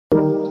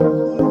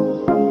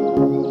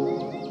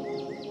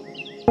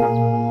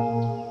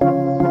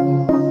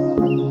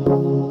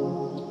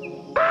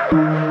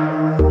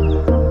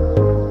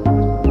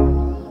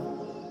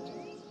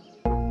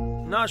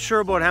not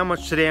sure about how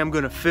much today I'm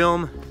going to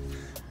film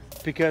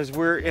because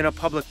we're in a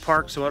public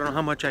park, so I don't know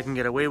how much I can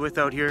get away with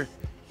out here.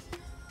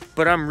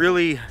 But I'm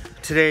really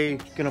today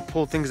going to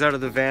pull things out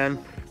of the van.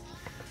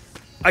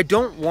 I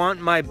don't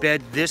want my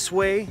bed this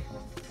way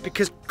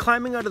because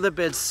climbing out of the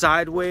bed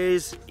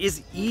sideways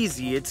is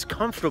easy. It's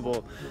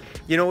comfortable.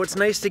 You know, it's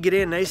nice to get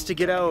in, nice to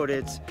get out.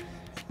 It's,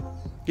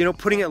 you know,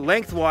 putting it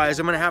lengthwise,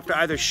 I'm going to have to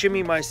either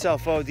shimmy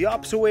myself out the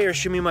opposite way or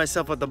shimmy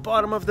myself at the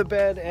bottom of the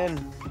bed, and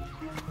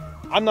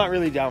I'm not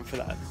really down for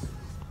that.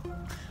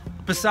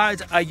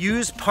 Besides, I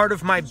use part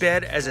of my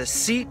bed as a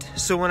seat,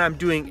 so when I'm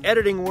doing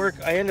editing work,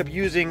 I end up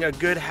using a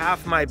good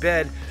half my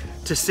bed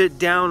to sit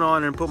down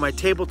on and put my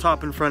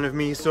tabletop in front of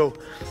me. So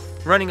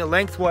running it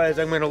lengthwise,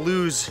 I'm going to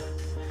lose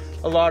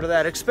a lot of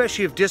that,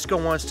 especially if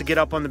Disco wants to get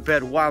up on the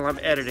bed while I'm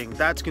editing.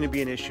 That's going to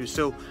be an issue.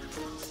 So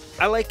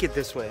I like it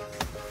this way.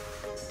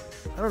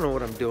 I don't know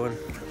what I'm doing.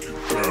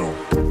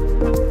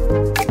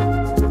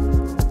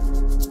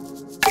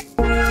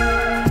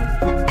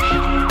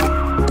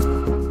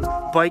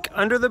 Bike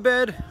under the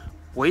bed,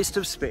 waste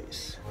of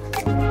space.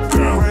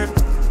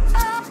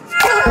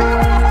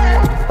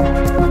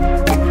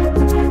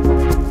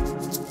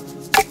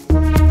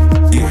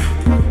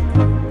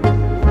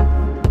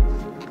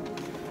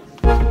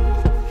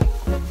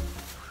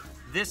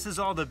 This is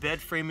all the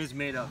bed frame is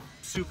made of.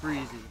 Super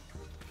easy.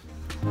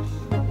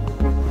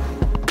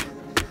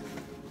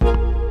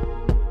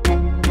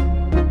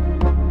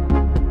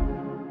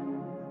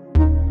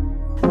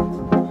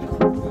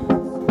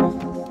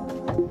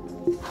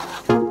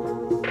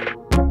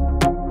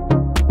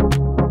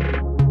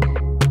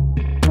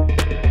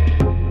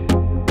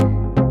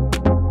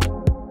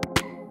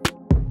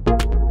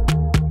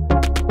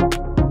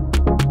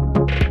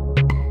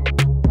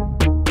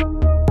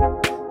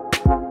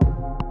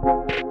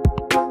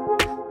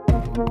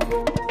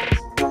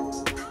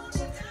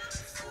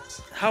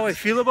 How I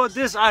feel about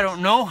this, I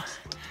don't know.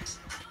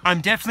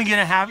 I'm definitely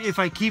gonna have, if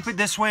I keep it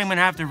this way, I'm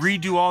gonna have to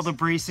redo all the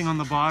bracing on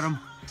the bottom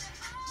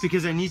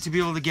because I need to be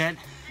able to get,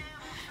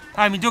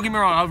 I mean, don't get me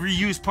wrong, I'll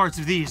reuse parts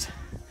of these,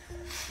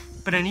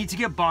 but I need to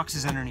get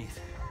boxes underneath.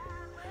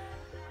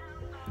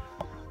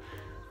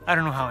 I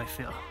don't know how I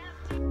feel.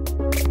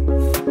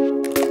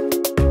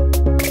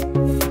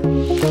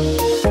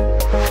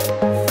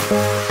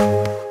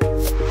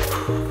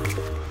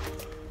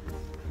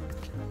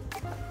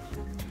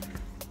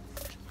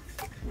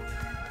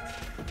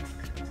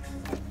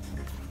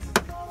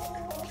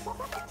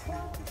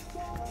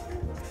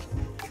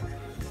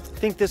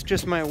 I think this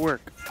just might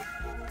work.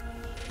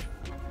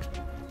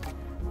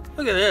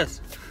 Look at this.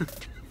 Look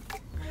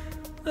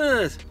at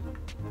this.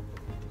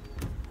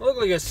 I look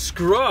like a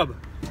scrub.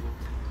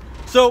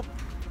 So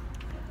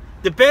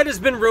the bed has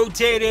been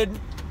rotated.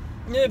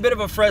 A bit of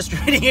a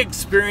frustrating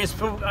experience,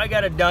 but I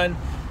got it done.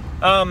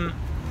 I'm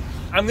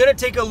gonna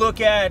take a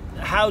look at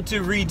how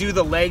to redo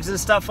the legs and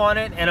stuff on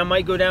it, and I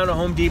might go down to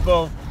Home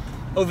Depot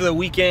over the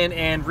weekend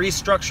and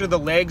restructure the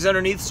legs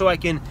underneath so I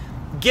can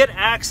get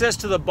access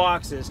to the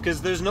boxes,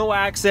 because there's no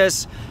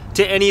access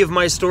to any of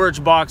my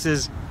storage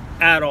boxes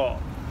at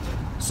all.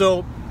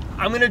 So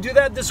I'm gonna do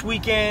that this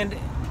weekend,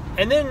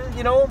 and then,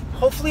 you know,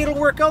 hopefully it'll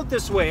work out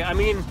this way. I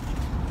mean,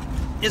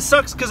 it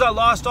sucks because I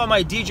lost all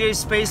my DJ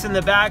space in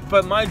the back,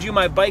 but mind you,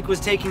 my bike was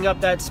taking up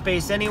that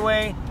space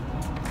anyway.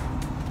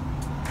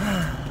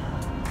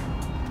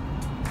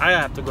 I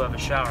have to go have a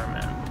shower,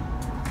 man.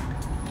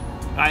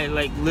 I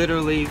like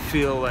literally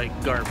feel like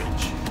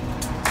garbage.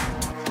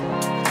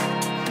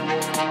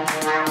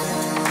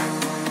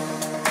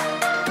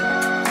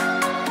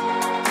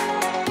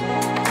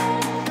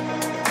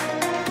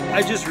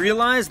 I just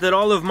realized that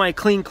all of my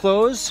clean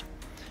clothes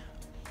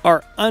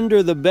are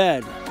under the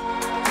bed.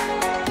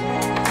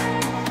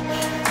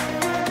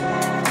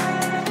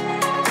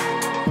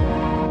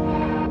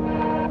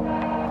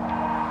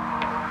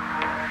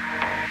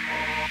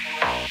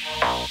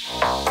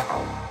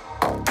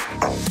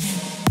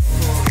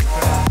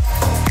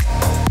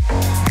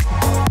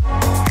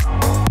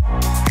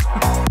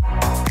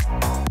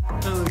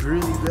 That was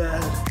really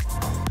bad.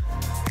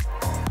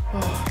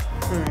 Oh,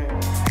 all right.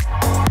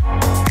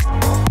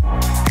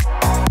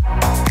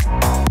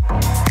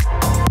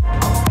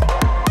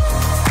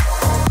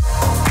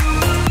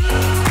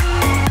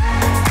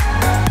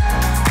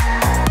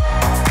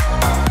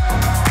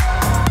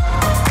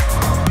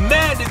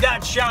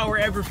 Shower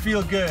ever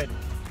feel good?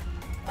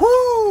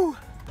 Woo!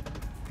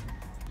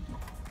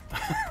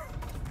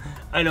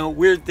 I know,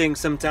 weird things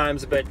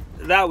sometimes, but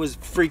that was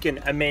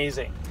freaking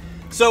amazing.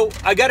 So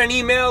I got an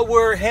email.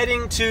 We're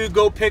heading to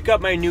go pick up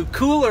my new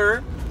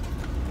cooler.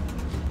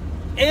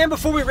 And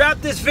before we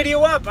wrap this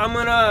video up, I'm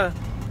gonna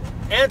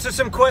answer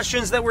some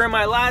questions that were in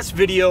my last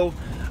video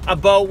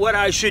about what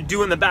I should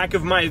do in the back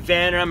of my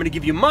van, and I'm gonna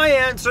give you my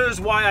answers,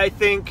 why I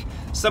think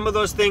some of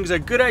those things are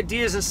good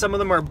ideas and some of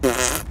them are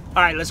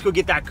All right, let's go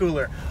get that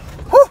cooler.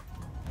 Whew!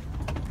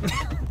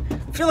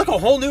 I feel like a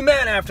whole new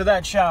man after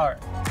that shower.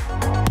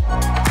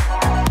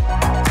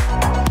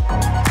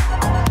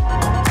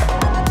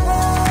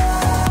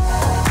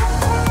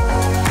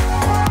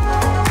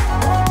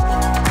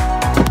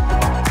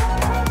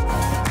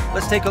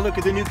 Let's take a look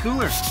at the new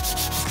cooler.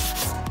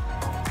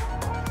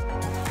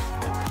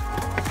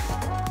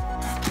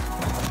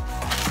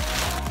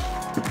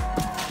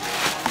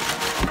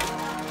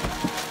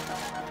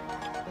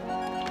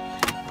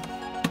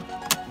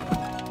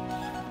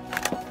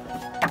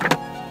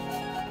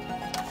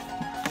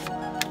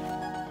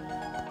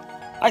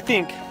 I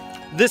think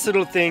this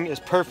little thing is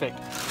perfect.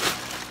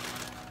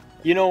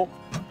 You know,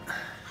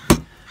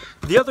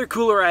 the other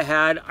cooler I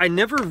had, I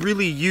never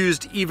really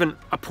used even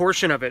a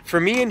portion of it. For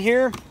me in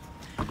here,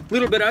 a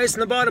little bit of ice in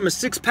the bottom, a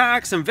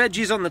 6-pack, some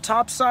veggies on the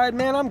top side,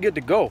 man, I'm good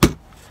to go.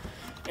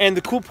 And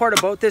the cool part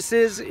about this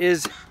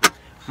is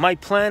my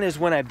plan is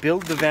when I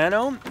build the van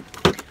out,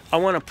 I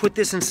want to put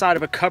this inside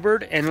of a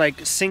cupboard and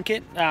like sink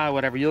it,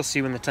 whatever, you'll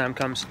see when the time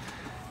comes.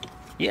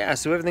 Yeah,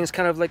 so everything's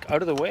kind of like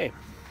out of the way.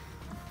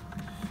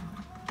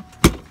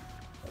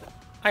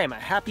 I am a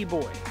happy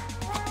boy.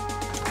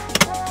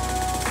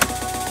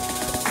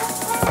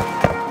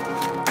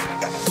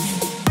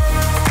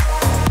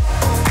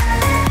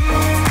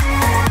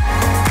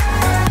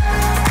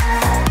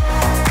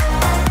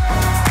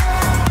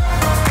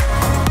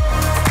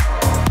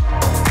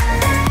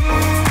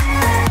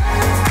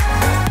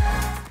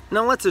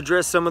 Now let's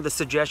address some of the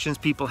suggestions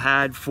people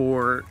had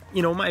for,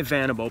 you know, my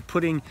van about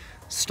putting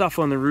stuff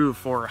on the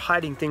roof or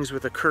hiding things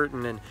with a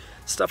curtain and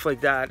stuff like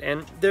that.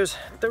 And there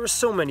were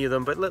so many of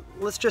them, but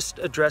let's just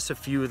address a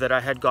few that I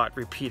had got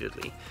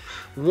repeatedly.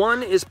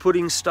 One is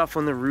putting stuff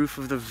on the roof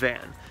of the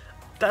van.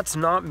 That's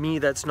not me,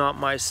 that's not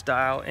my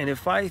style. And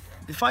if I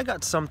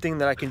got something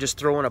that I can just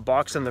throw in a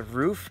box on the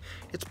roof,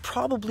 it's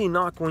probably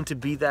not going to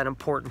be that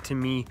important to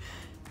me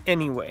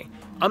anyway.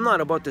 I'm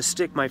not about to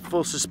stick my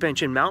full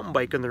suspension mountain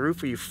bike on the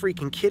roof. Are you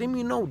freaking kidding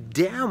me? No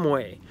damn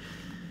way.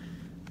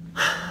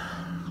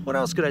 What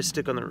else could I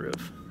stick on the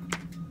roof?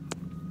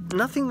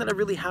 Nothing that I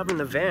really have in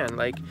the van.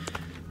 Like,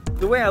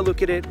 the way I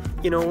look at it,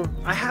 you know,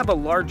 I have a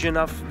large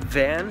enough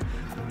van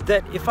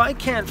that if I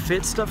can't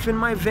fit stuff in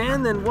my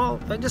van, then, well,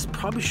 I just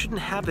probably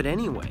shouldn't have it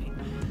anyway.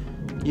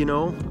 You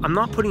know, I'm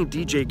not putting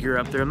DJ gear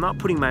up there. I'm not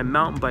putting my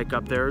mountain bike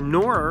up there,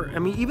 nor, I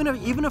mean,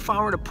 even if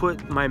I were to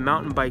put my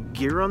mountain bike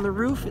gear on the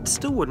roof, it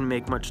still wouldn't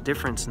make much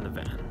difference in the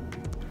van.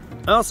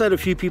 I also had a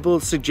few people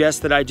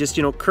suggest that I just,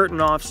 you know,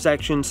 curtain off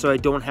sections so I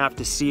don't have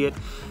to see it.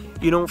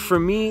 You know, for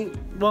me,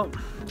 well,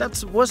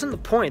 that wasn't the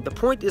point. The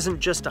point isn't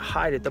just to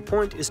hide it. The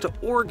point is to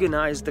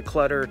organize the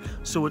clutter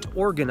so it's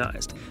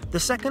organized. The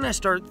second I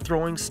start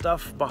throwing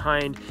stuff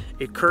behind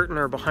a curtain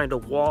or behind a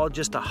wall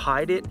just to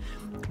hide it,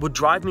 would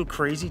drive me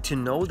crazy to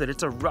know that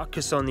it's a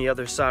ruckus on the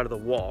other side of the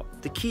wall.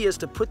 The key is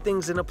to put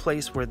things in a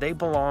place where they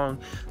belong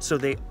so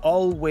they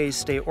always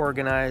stay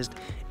organized,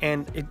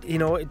 and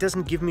it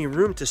doesn't give me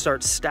room to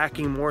start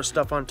stacking more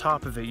stuff on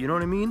top of it. You know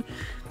what I mean?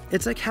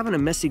 It's like having a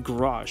messy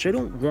garage. I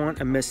don't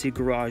want a messy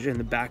garage in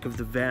the back of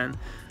the van.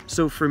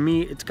 So for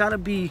me, it's gotta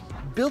be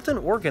built and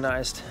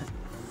organized.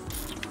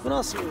 What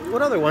else?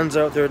 What other ones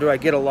out there do I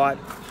get a lot?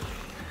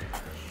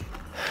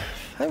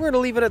 I think we're gonna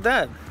leave it at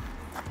that.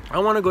 I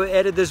wanna go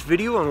edit this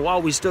video, and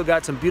while we still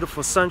got some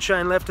beautiful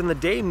sunshine left in the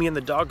day, me and the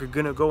dog are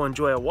gonna go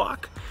enjoy a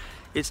walk.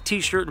 It's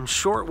t-shirt and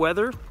short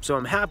weather, so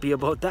I'm happy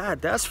about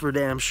that, that's for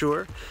damn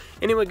sure.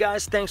 Anyway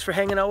guys, thanks for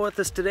hanging out with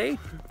us today.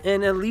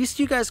 And at least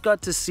you guys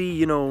got to see,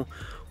 you know,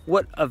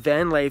 what a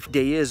van life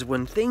day is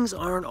when things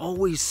aren't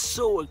always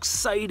so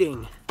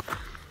exciting.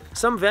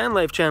 Some van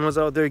life channels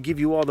out there give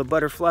you all the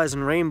butterflies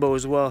and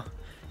rainbows. Well,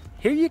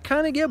 here you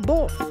kind of get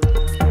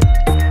both.